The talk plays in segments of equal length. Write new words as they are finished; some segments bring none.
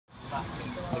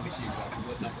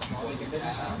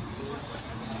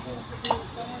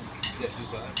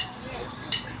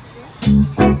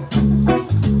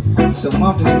ส่งมอ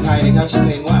บเพลงไทยนะครับชื่อเพ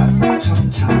ลงว่าค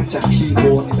ำถามจากทีโบ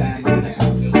ในแบนด์ด้วยนะครั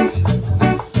บ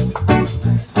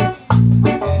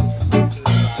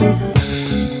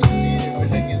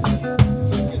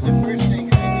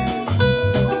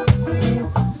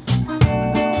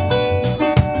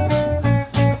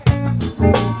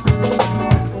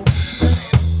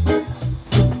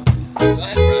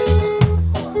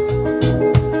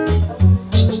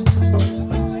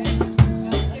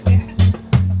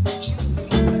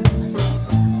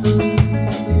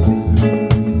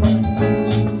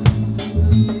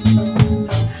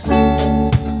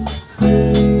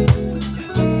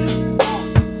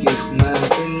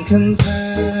คำถา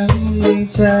มใน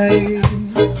ใจ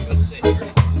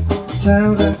ถ้า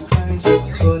รักใครสัก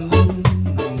คนหนึ่ง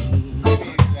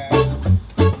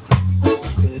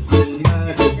เกิดขึ้นมา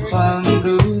จากความ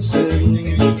รู้สึก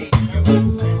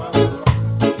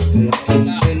เกิดขึ้น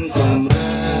เป็นความ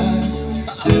รัก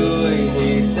ด้วยเห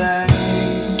ตุใด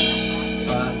ฝ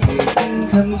ากให้เป็น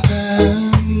คำถาม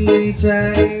ในใจ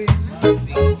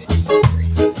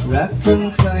รักของ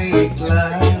ใครอีกหลา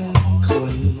ย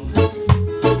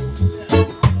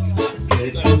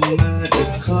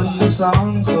สอง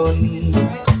คน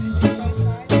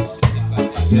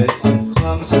เกิดเป็นคว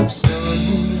ามสับสน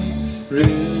หรื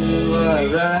อว่า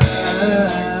รัก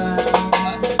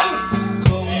ค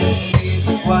งมี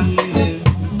สักวันหนึ่ง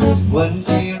วัน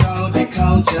ที่เราได้เข้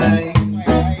าใจ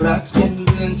รักเป็นเ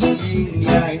รื่องที่ยิ่งให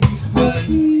ญ่วัน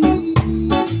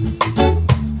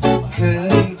เค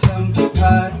ยทำผิดพล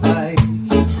าดไป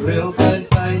เร็วเกิน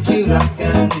ไปที่รัก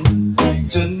กัน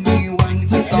จนมีวัน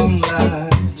ที่ต้องลา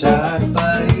จากไป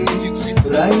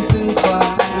ไร้ซึ่งความ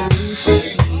รู้สึก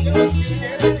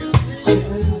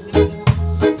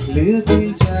เหลือเพียง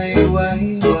ใจไว้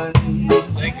วัน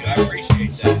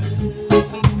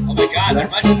รัก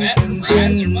คุณเป็นเช่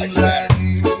นไร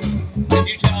ฝ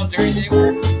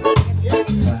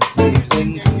ากให้เป็น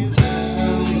คำถา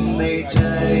มในใจ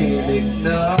เล็ก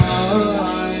น้อ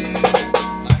ย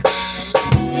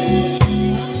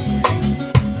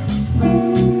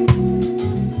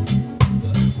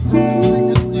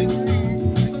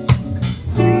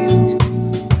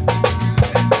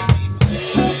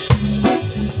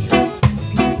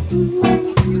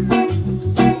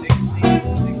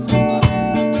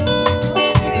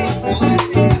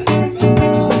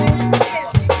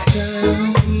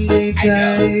ใจ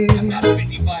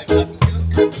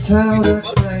ถ้ารัก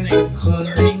ใครสักคน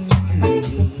หนึ่ง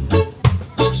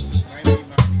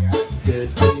เกิด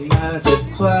ขึ้นมาจาก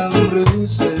ความรู้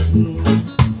สึก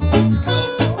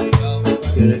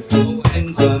เกิดขึ้นเป็น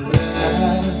ความรั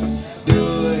กด้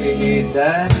วยเหตุใด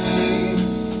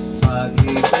ฝากใ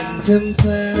ห้เป็นคำถ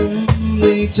ามใน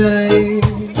ใจ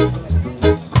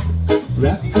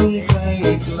รักของใคร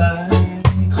อีกหลาย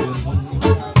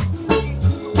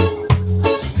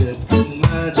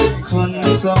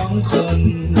สองคน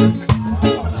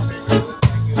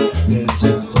เกิดจ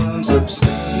ากความสับส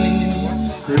น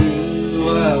หรือ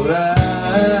ว่ารัก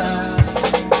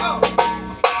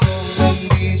คง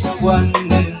มีสักวัน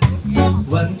หนึ่ง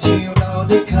วันที่เรา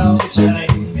ได้เข้าใจ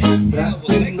รักเ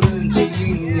ป็นเรื่องที่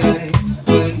ยิ่งใหญ่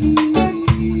วัน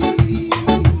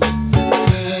เ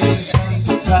คยทำ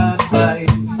ผิดพลาดไป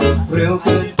เร็วเ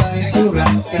กินไปที่รั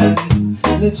กกัน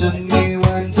และจนมี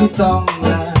วันที่ต้องล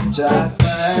าจากไป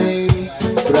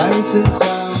ไร้ซึ่งคว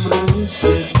ามรู้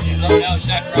สึก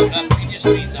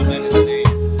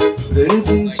หรือเ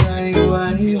พียงใจไว้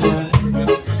วัน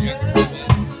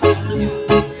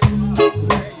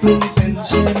รักคุณเป็นเ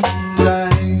ช่นไร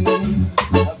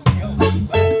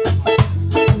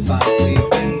ฝากให้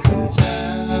เป็นคำถา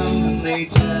มใน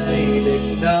ใจเด็ก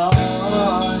น้อ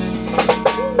ย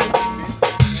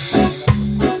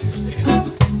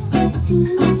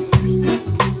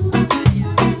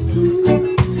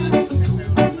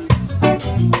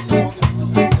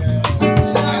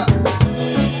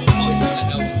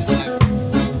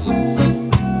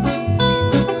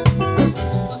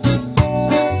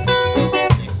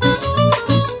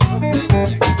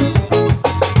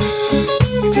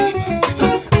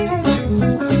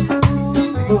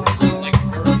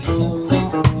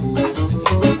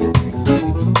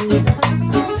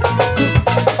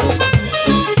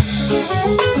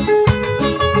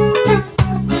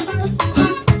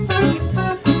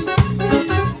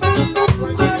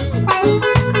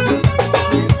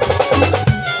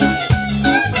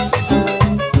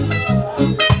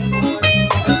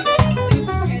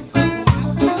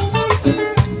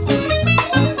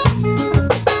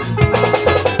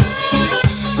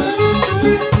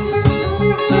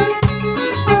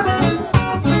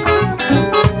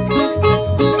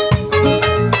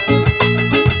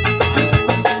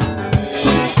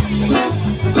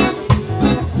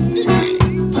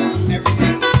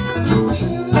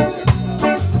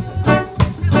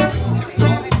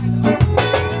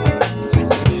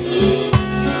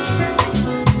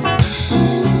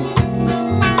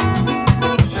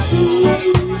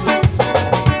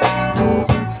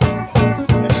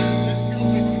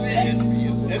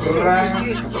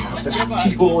ที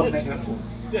โบนนะครับผม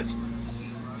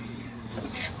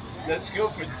Let's go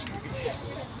for this.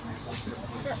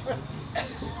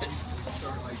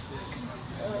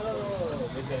 Oh,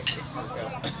 they gotta kick this guy.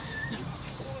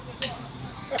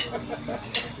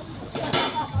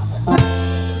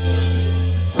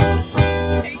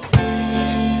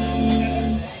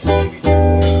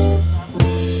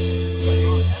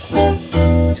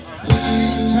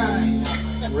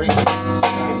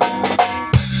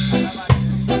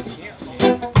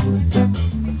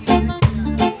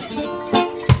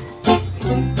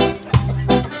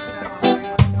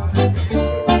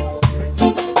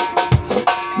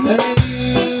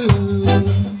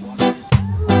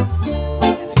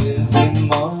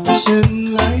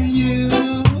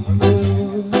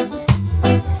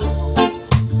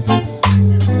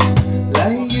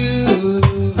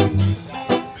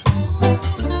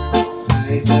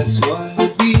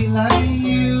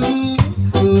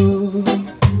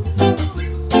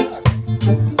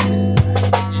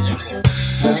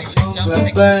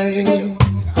ไป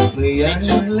เมื่อยัง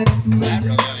เล็ก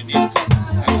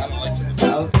เร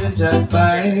าเดินจากไป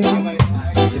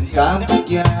เป็นตามทุก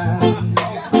อย่าง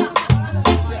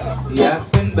อยาก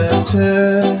เป็นแบบเธอ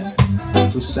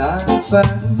ผู้สานฝัน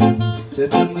เธอ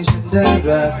ทำให้ฉันได้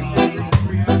รัก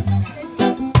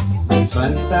ฝั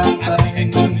นตามไป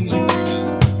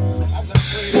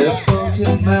เติบโตขึ้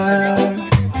นมา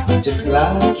จนกลา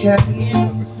ยแค่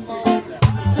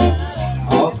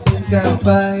ออกเดินก้าวไป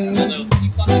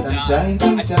ตามใจต้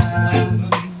องการ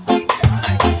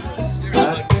อา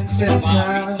จเป็นเส้นท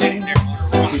าง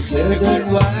ที่เธอเดิน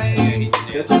ไว้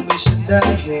เธอทำให้ฉันได้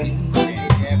เห็น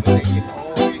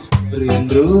เรียน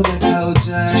รู้และเข้าใ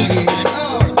จ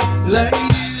และ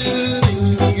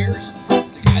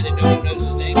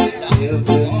เธอเ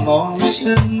พิ่งมอง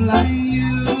ฉันและ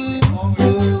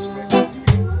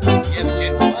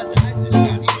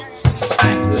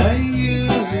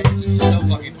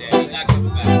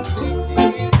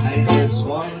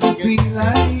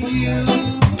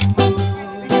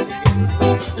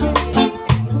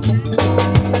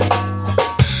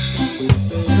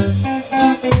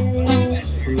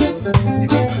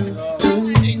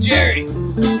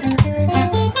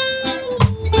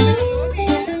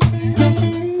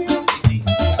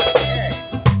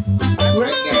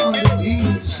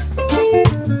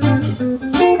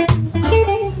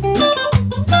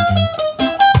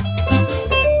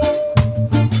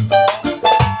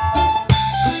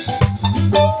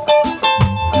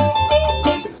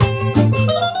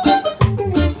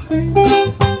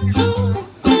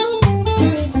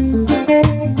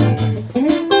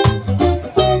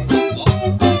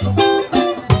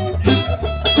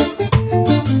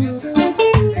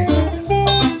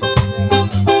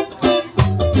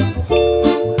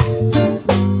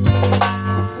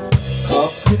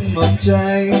ใจ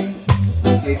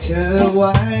ให้เธอไ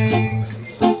ว้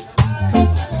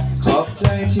ขอบใจ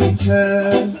ที่เธอ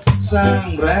สร้าง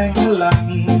แรงพลัง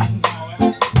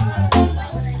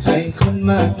ให้คน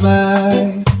มากมาย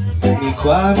มีคว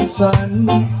ามฝัน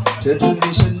เธอทำให้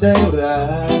ฉันได้รั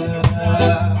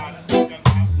ก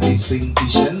ในสิ่งที่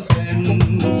ฉันเป็น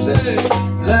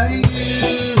และ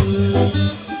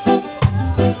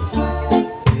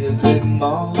เธอเป็นม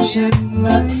องฉันแล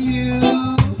ะ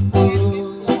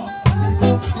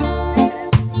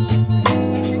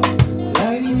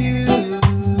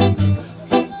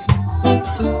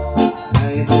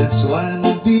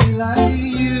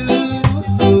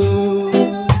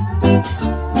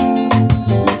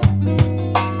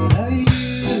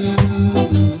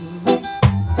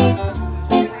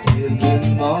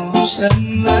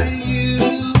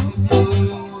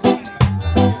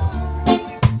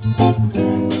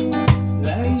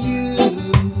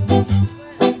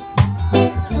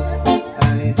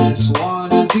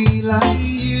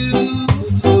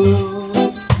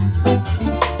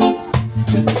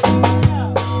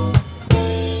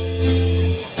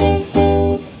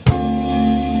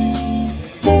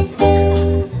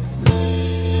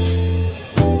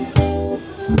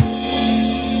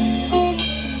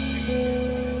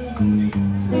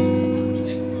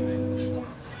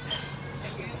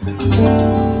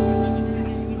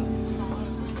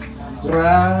ค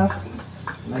รับ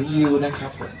และยูนะครั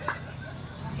บผม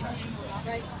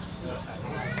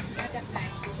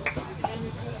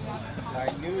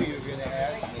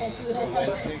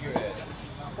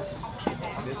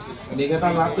วันนี้ก็ต้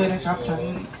อนรับด้วยนะครับทั้ง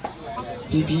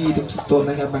พี่ๆทุกๆตัว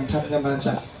นะครับบางท่านก็มาจ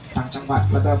ากต่างจังหวัด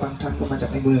แล้วก็บางท่านก็มาจาก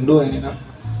ในเมืองด้วยนะครับ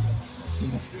นี่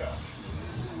นะ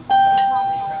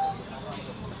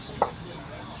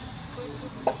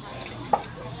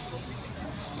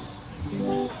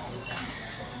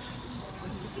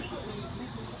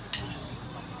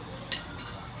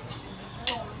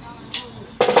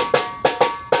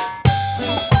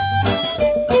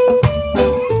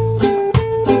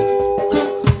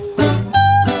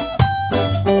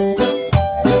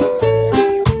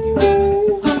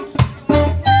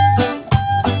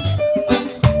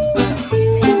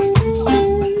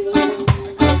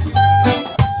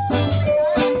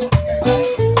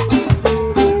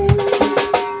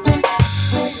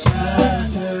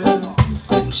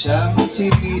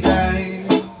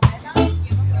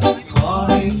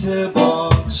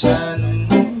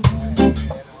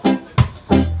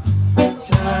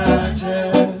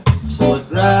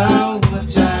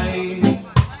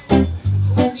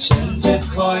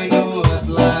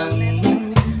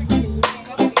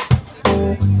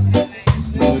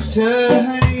เธอใ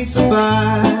ห้สบา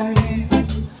ย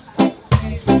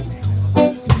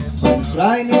ผ่อนคล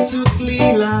ายในทุกลี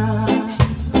ลา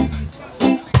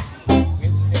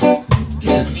แ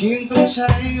ค่เพียงต้องใ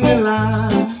ช้เวลา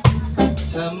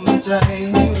ทำใจ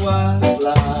ให้ว่างเป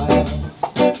ล่า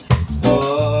โอ้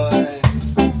ย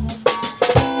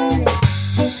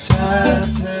ถ้า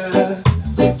เธอ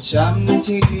เจ็บช้ำ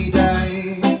ที่ใด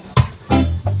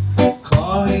ขอ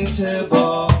ให้เธอบ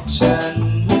อกฉัน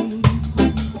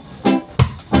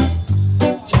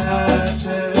ถ้าเธ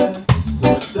อป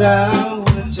วดร้าว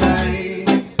หัวใจ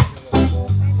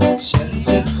ฉันจ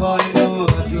ะคอยนว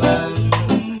ดหลัง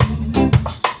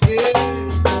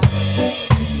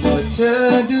นวดเธอ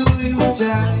ด้วยหัวใจ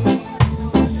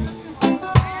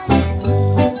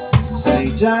ใส่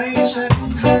ใจฉัน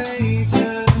ให้เธ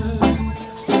อ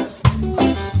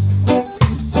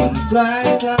ผ่อนคลาย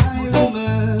คลายละเม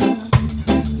อ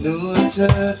นวดเธอ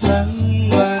ทั้ง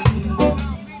วัน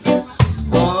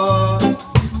โอ้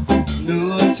น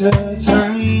วดเธอทั้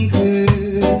งคื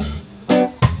น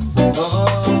โอ้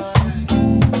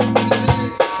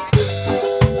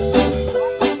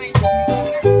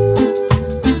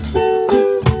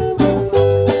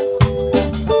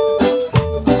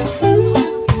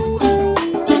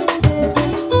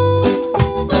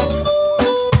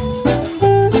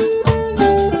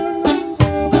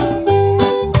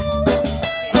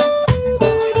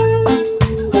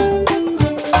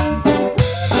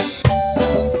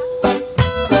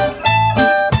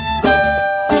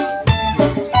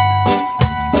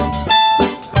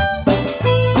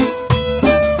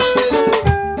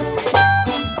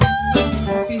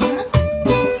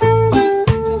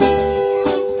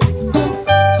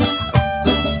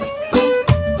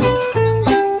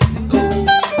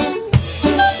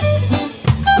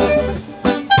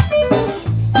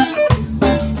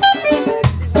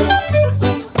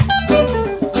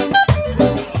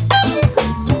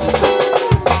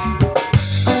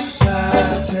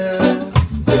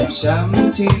ช้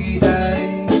ำที่ใด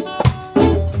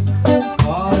ข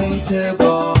อให้เธอบ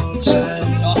อกฉัน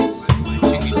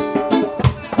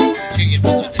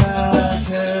ถ้าเธ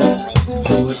อป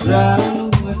วดร้าว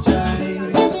หัวใจ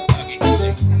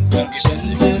ฉัน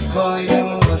จะคอยน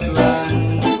วดหลัง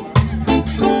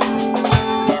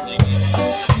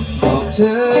บอกเธ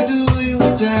อด้วยหั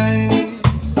วใจ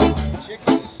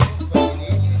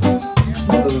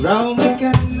เราไม่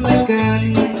กันและกัน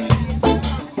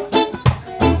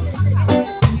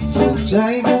ใจ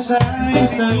เป็นสาย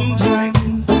สัมพันธ์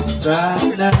ตราบ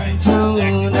นานเท่า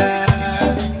นา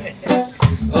น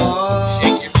โอ้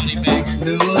น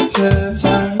วดเธอ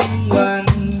ทั้งวัน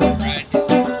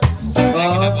โอ้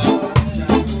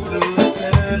นวดเธ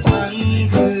อทั้ง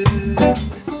คืน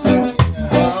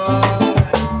โอ้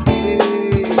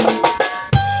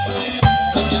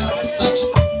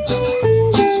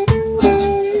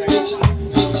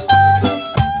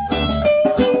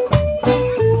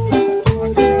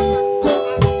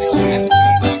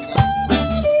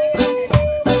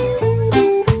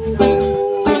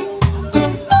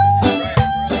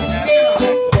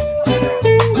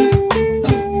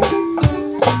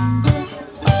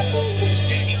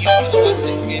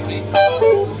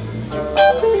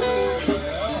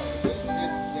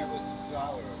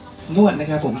นวดนะ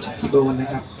ครับผมจากที่โบนนะ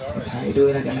ครับถ่ายด้วย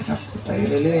แล้วกันนะครับไป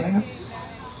เรื่อยๆนะครับ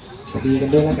สวัสดีกัน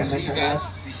ด้วยแล้วกันนะครับ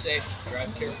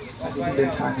ที่เดิ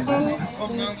นทางกันบ้าง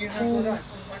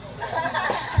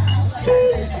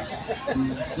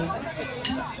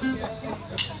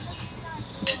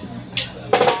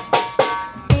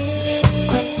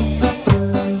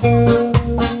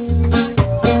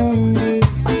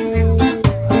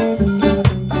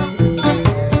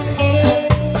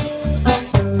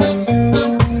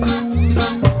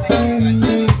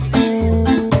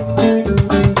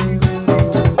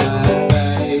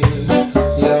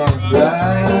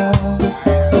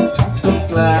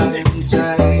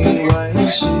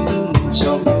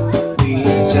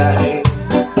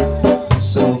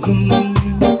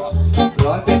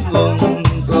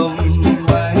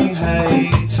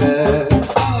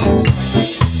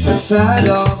สาย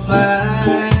ดอกไม้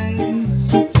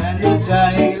แทนหัวใจ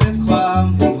และความ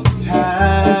ห่วงหา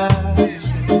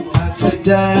หากเธอไ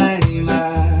ด้มา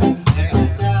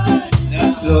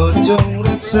โปรดจง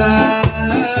รักษา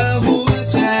หัว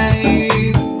ใจ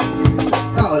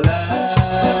เอาลา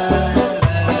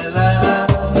ลาลา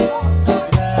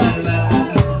ลาลา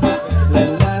ลาล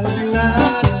าลาลา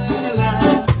ลา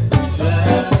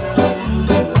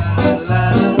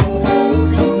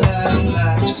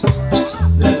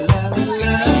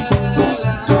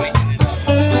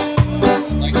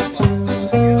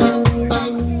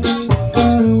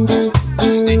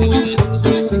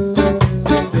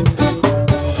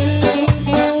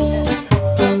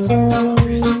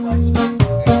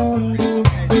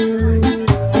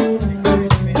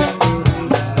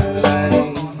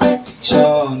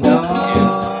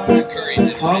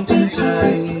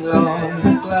ลอย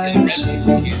ใกล้ชิด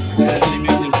กัน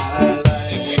มาลั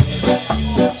ย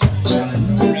จากฉัน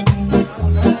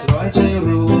ร้อยใจร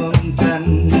วมกัน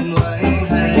ไว้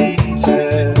ให้เธอ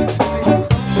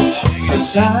ภา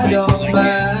ษาดอกไ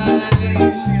ม้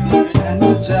แทน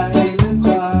หัวใจและคว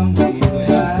ามหิว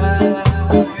หา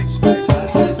ถ้า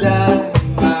เธอได้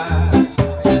มา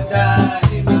เธอได้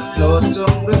มาโปรดจ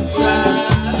งรักษา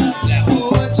หั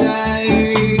วใจ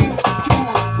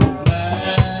ม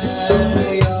า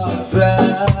ยอดรั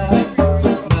ก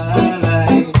มาลั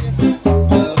ย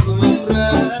มารวม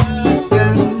รักกั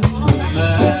นม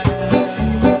า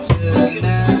เธอน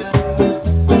ะ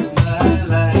มา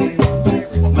ลั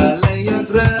ยยอด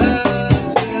รัก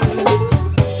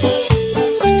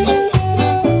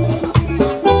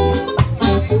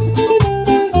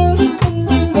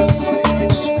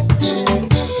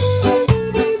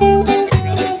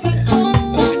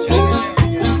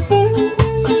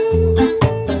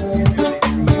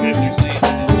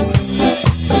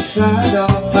ภาษาดอ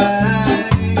กไม้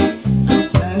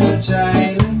แทนหัวใจ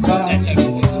และความห่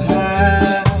วงหา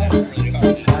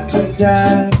หากเธอได้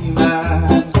มา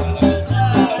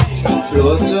โปร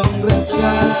ดจงรักษ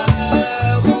า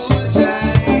หัวใจ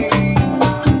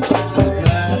ม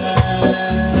า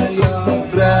ยอม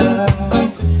รับ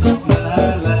มา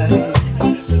ลัย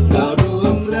มารว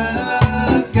มรั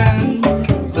กกัน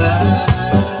มา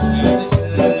เธ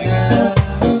อนะ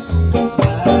ม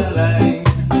าลัย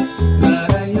มา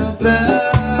ยอมรั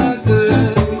บเกิ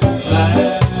นมา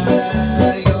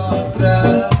ยอมรั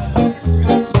บ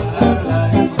มาลั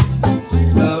ย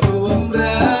มารวม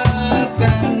รัก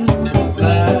กันม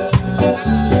า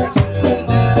เธอ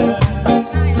นะ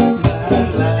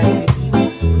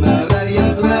มาลัยยอ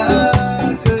มรั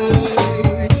บเกิ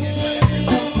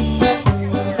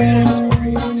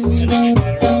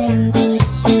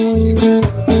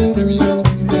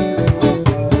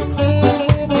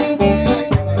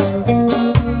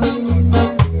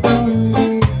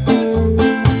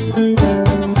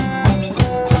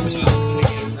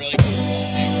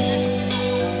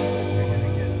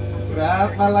ครับ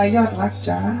มาลัยยอดรัก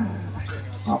จ้า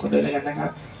ขอบคุณด้วยแล้วกันนะครั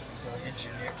บ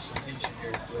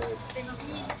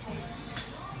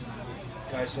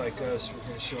Guys like us, we're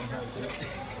gonna show them how to do it.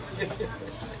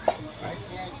 I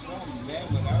can't show them, man,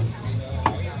 without, you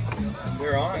know,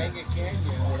 We're on it. you can,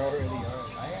 you know. We're already on.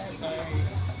 I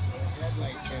had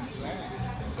my plan,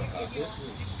 but this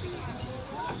is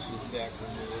back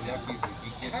when we were lucky to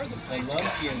get the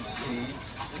lumpkin seeds,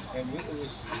 and it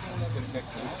was, we don't have the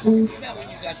technology. Now, when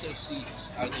you got those seeds,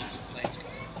 how did those plants go?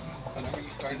 Whenever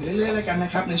you กัน started, เรื่อยๆแล้วกันนะ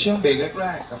ครับในช่วงเบรกแร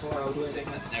กๆกับพวกเราด้วยนะ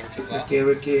ครับ it never took เร off. เก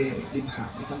ริมหาด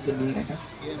ในค่ำคืนนี้นะครับ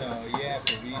You know, you have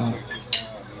to research it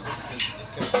now, I mean,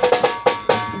 because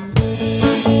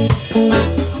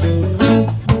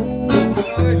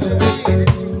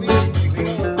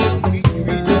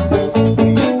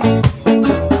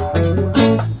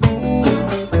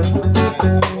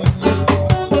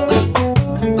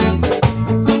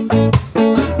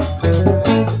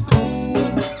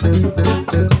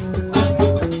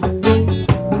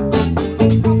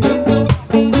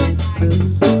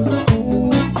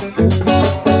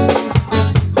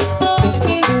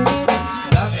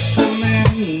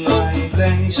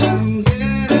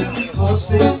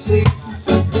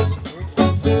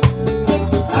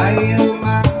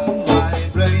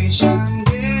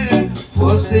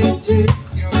positive.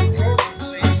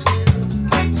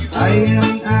 I am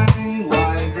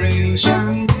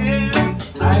vibration, yeah.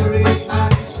 I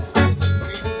realize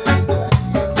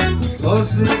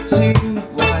positive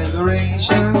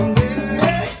vibration,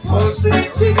 yeah.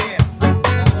 Positive.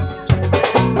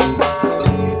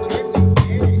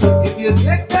 If you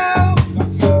get down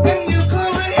and you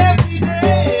correct every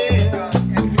day,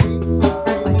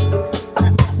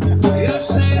 you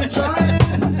say flying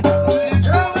to the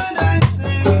drum and I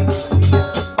say,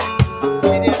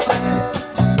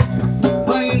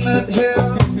 why you not here?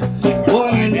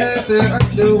 One another of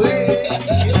the way,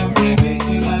 make it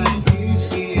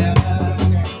easier.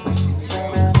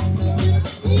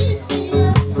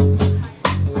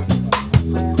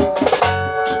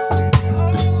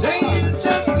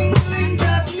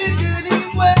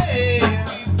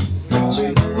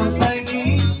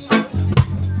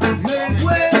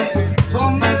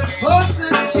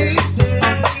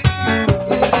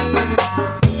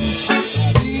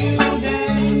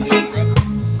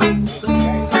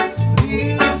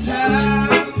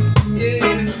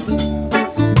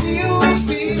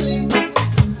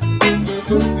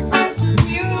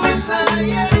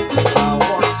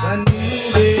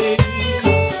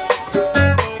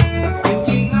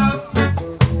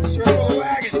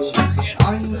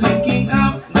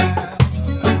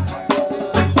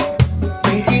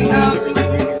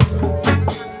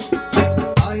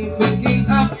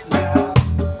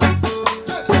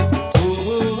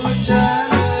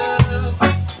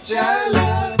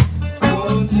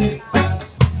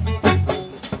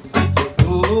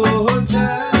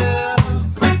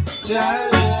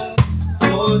 Jala,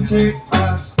 protect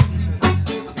us.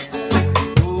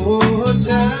 Oh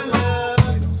Jala,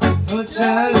 oh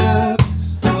Jala,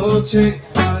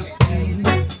 protect us.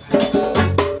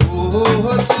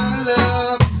 Oh Jala,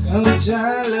 oh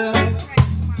Jala,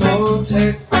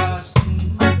 protect us.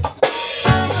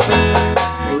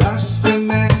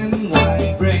 Rastaman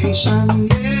vibration,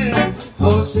 yeah,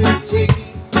 positive.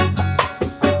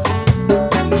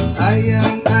 I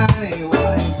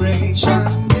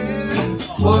vibration, yeah,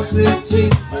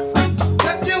 positive.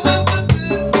 Got you up a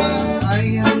good one. I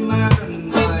am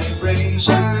man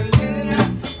vibration, yeah,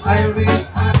 Iris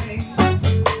I.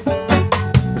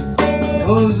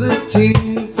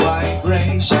 Positive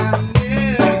vibration,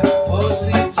 yeah,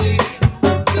 positive.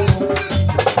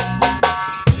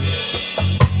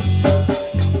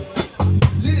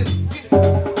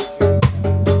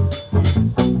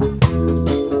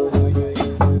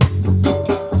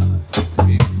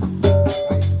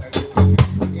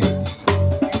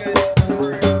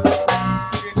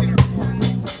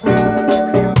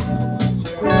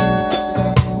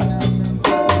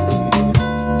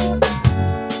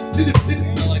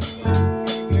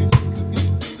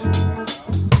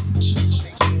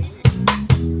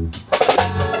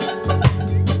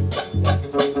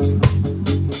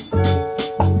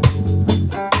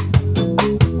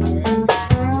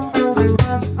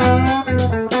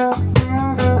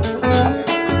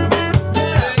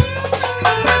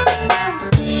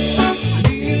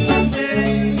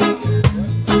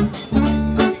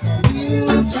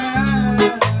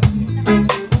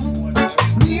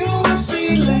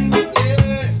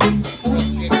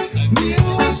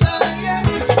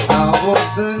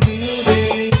 It's a new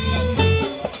day,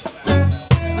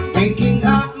 waking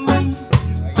up.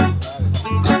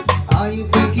 Are you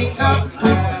waking up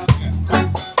now?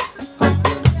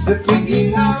 Is it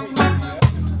waking up?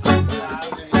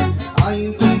 Are you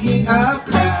waking up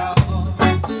now?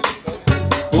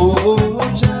 Oh,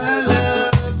 Jala,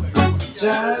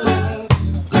 Jala,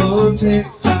 go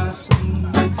take fast.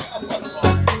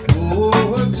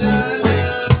 Oh, Jala,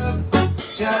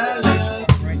 Jala,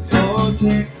 go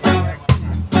take fast.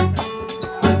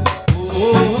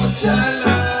 Oh,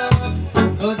 Jala,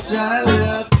 oh,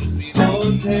 Jala, go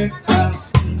take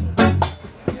fast.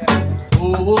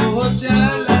 Oh,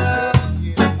 Jala,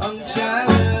 oh,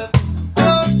 Jala, go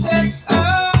take fast.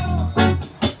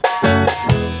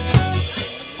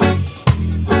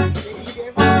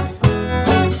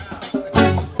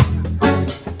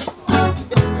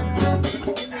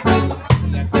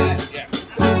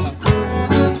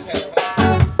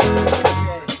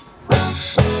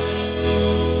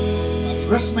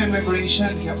 Rustman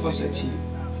Migration ครับ Positive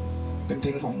เป็นเพล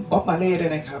งของบ๊อบมาเล่ด้ว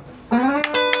ยนะครับ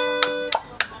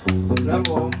ครับ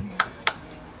ผม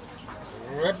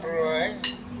เรียบร้อย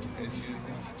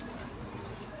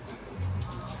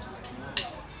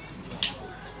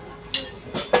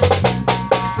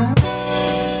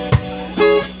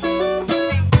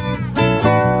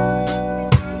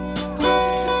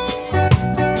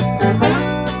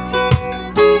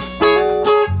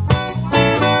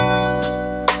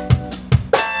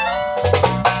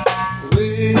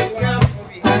Wake up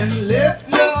and live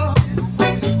your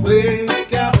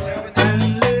wake up and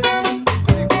live.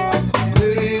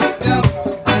 Wake up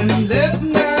and live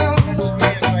now.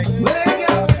 Wake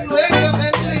up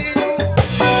and live.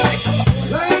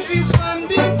 Life is one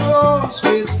big rose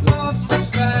with lots of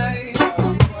sight.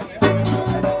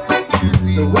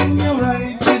 So when you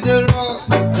ride to the rocks,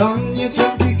 don't you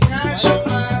come to catch a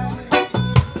fly.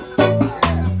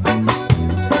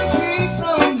 Free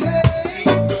from hate,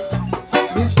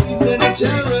 receive the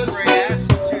dangerous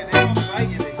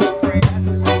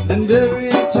and bury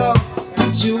it up,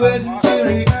 put you into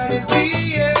reality,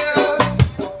 yeah.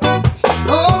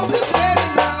 All together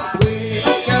now,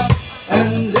 wake up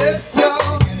and live your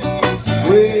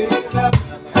wake up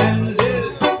and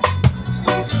live.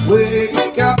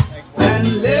 Wake up and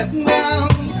live now.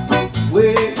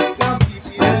 Wake up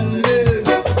and live.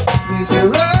 Is it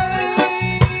right?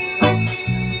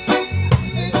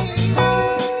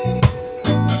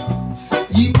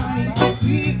 Ye mighty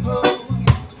people,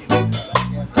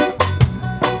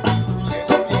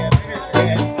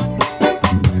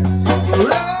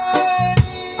 right?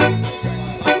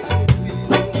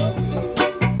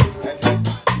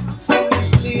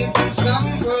 Let's live in some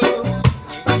world.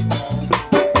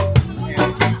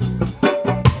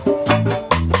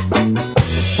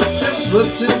 Let's put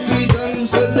to be done,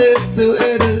 so let's do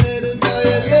it a little by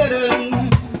a little.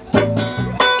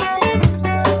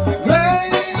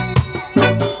 Right?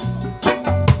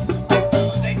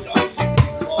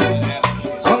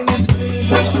 On this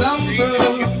live in some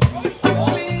world.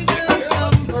 Live in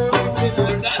some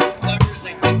world.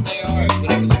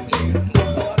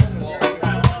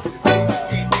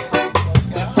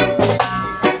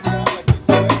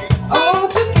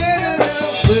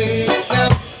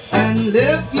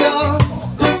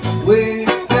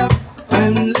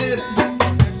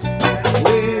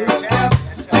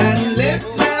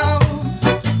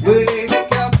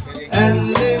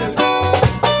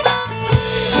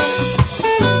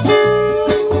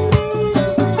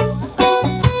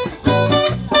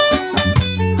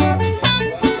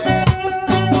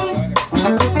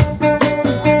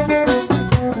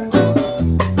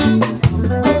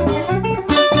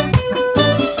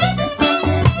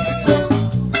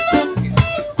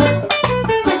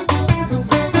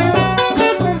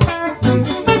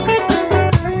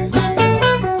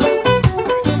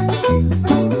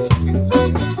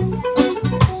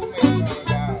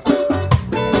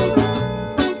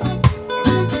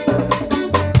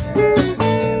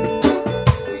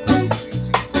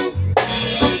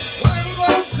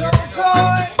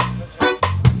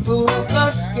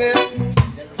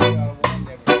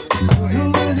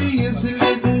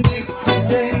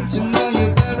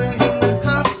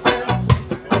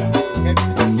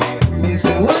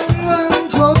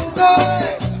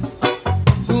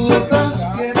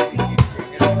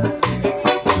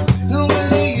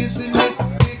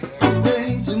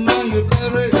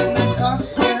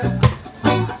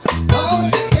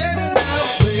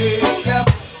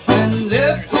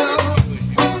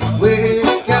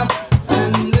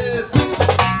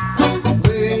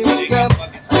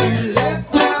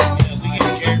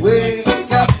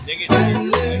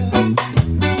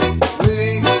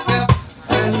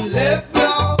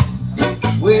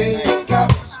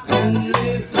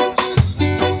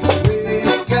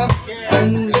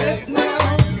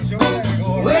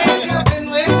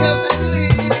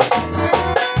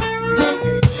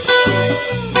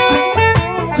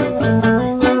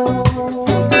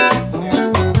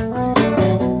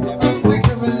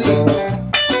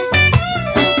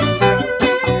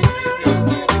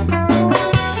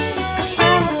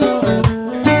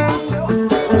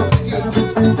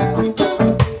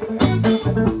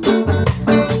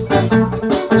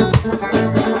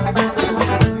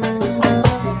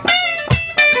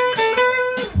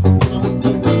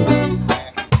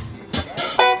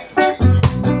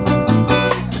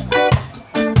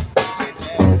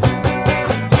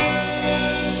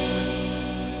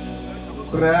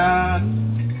 ครับ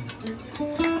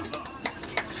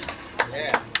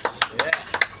Yeah, yeah.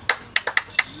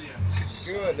 It's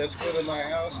good. Let's go to my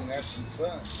house and have some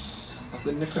fun. ขอบ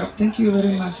คุณนะครับ thank you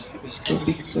very much so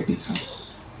big ครับ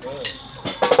Good.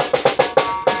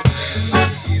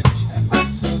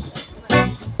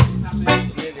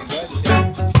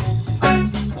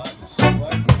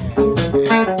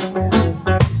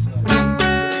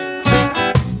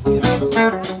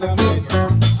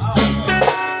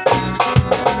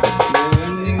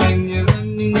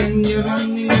 You're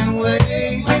running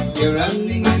away. You're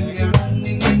running and you're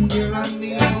running and you're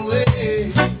running away.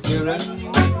 You're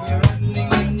running and you're running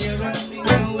and you're running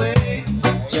away.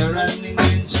 You're running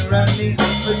and you're running,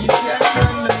 but you can't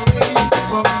run away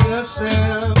from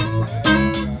yourself.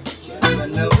 Can't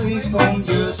run away from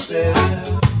yourself.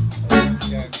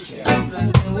 Can't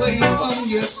run away from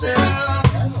yourself.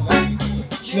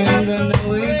 Can't run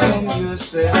away from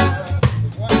yourself.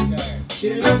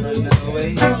 Can't run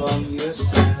away from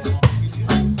yourself.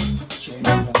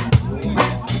 Can't run away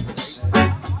from yourself.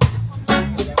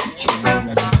 Can't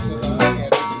run away from yourself.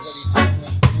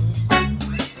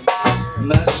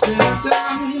 Must have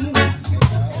done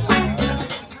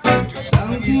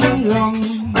something wrong.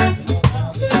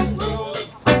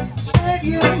 Said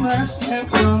you must have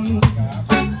done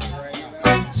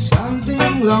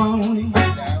something wrong.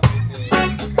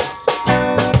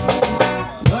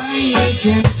 Why you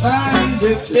can't find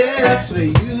the place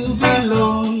where you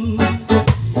belong?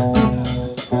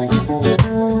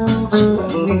 You're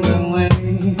running away.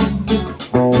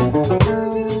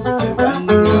 You're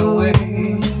running away.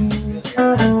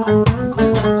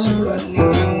 You're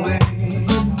running away.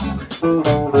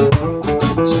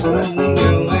 You're running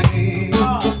away.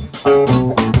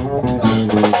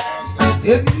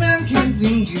 Every man can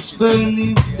think he's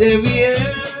burning every year.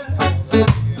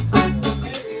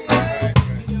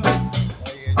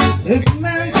 Every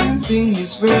man can think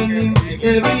he's burning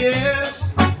every year.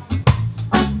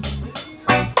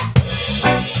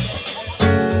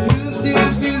 Who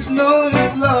still feels no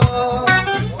it's love?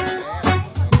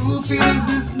 Who feels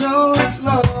this no it's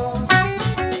love?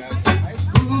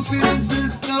 Who feels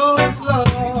this no it's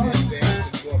love?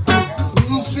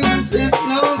 Who feels this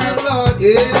no the Lord?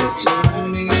 Yeah, you're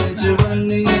running and you're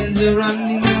running and you're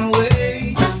running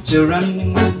away. You're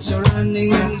running and you're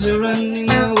running and you're running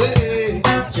away.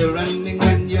 You're running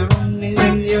and you're running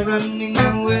and you're running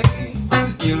away.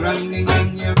 You're running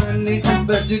and you're running,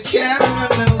 but you can't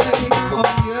run away from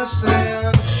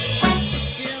yourself.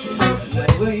 Can't run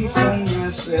away from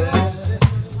yourself.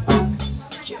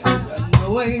 Can't run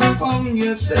away from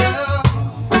yourself.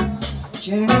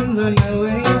 Can't run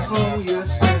away from yourself.